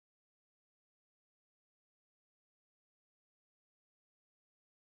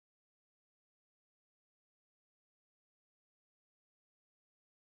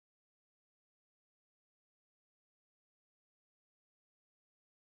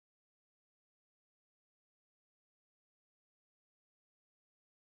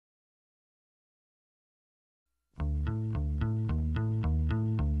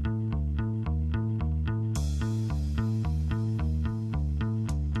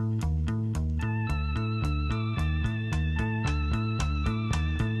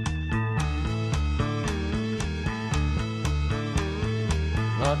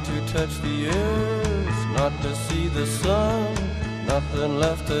not to touch the earth, not to see the sun. Nothing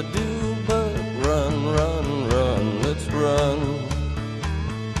left to do but run, run, run. Let's run.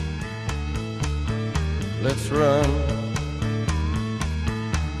 Let's run.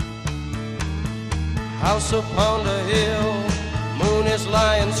 House upon the hill, moon is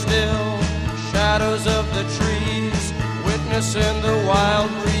lying still. Shadows of the trees, witnessing the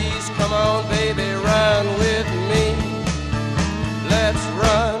wild breeze. Come on, baby, run with me. Let's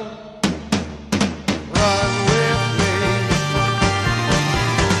run. Run with me.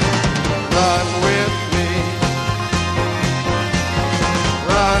 Run with me.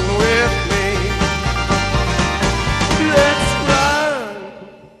 Run with me. Let's run.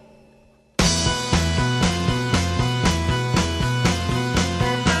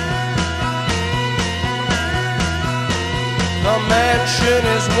 The mansion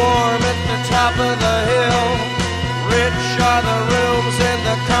is warm at the top of the hill. Rich are the rooms and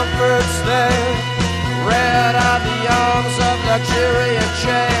the comforts there. Red are the arms of luxuriant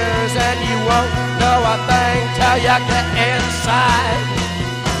chairs. And you won't know a thing till you get inside.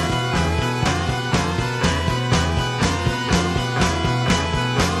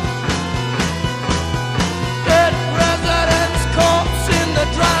 Dead president's corpse in the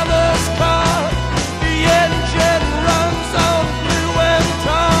driver's car. The engine runs on blue and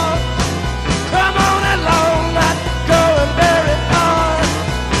tar. Come on along, not going very far.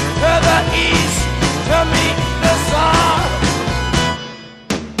 To the east to meet the Tsar.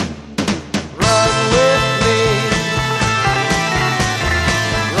 Run with me.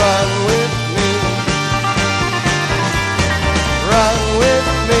 Run with me. Run with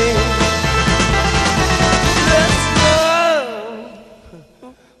me. Let's run.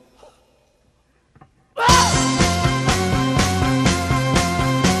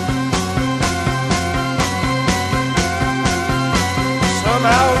 Some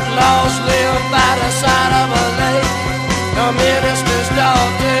outlaws live by the side of a lake. The minister's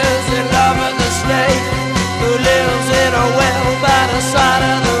daughter's in love with the snake, who lives in a well by the side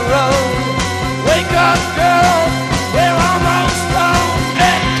of the road. Wake up, girl, we're almost home.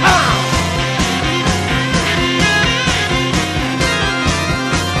 Hey, come!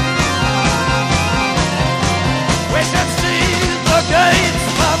 We should see the gates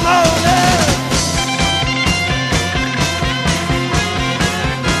for morning.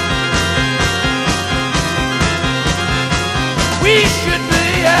 We should be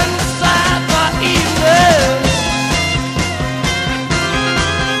inside the evening.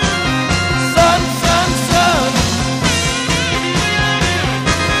 Sun, sun, sun.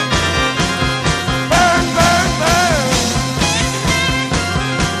 Burn, burn, burn.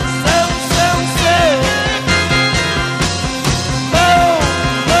 Sound, sound, sound. Move,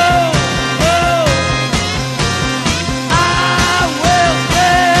 move, move. I will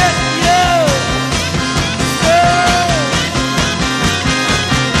get you.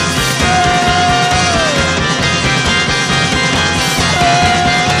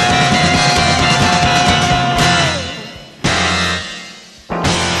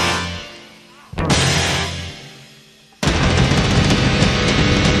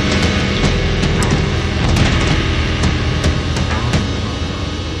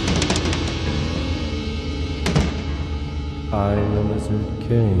 I'm a lizard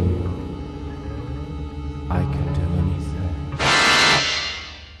king. I can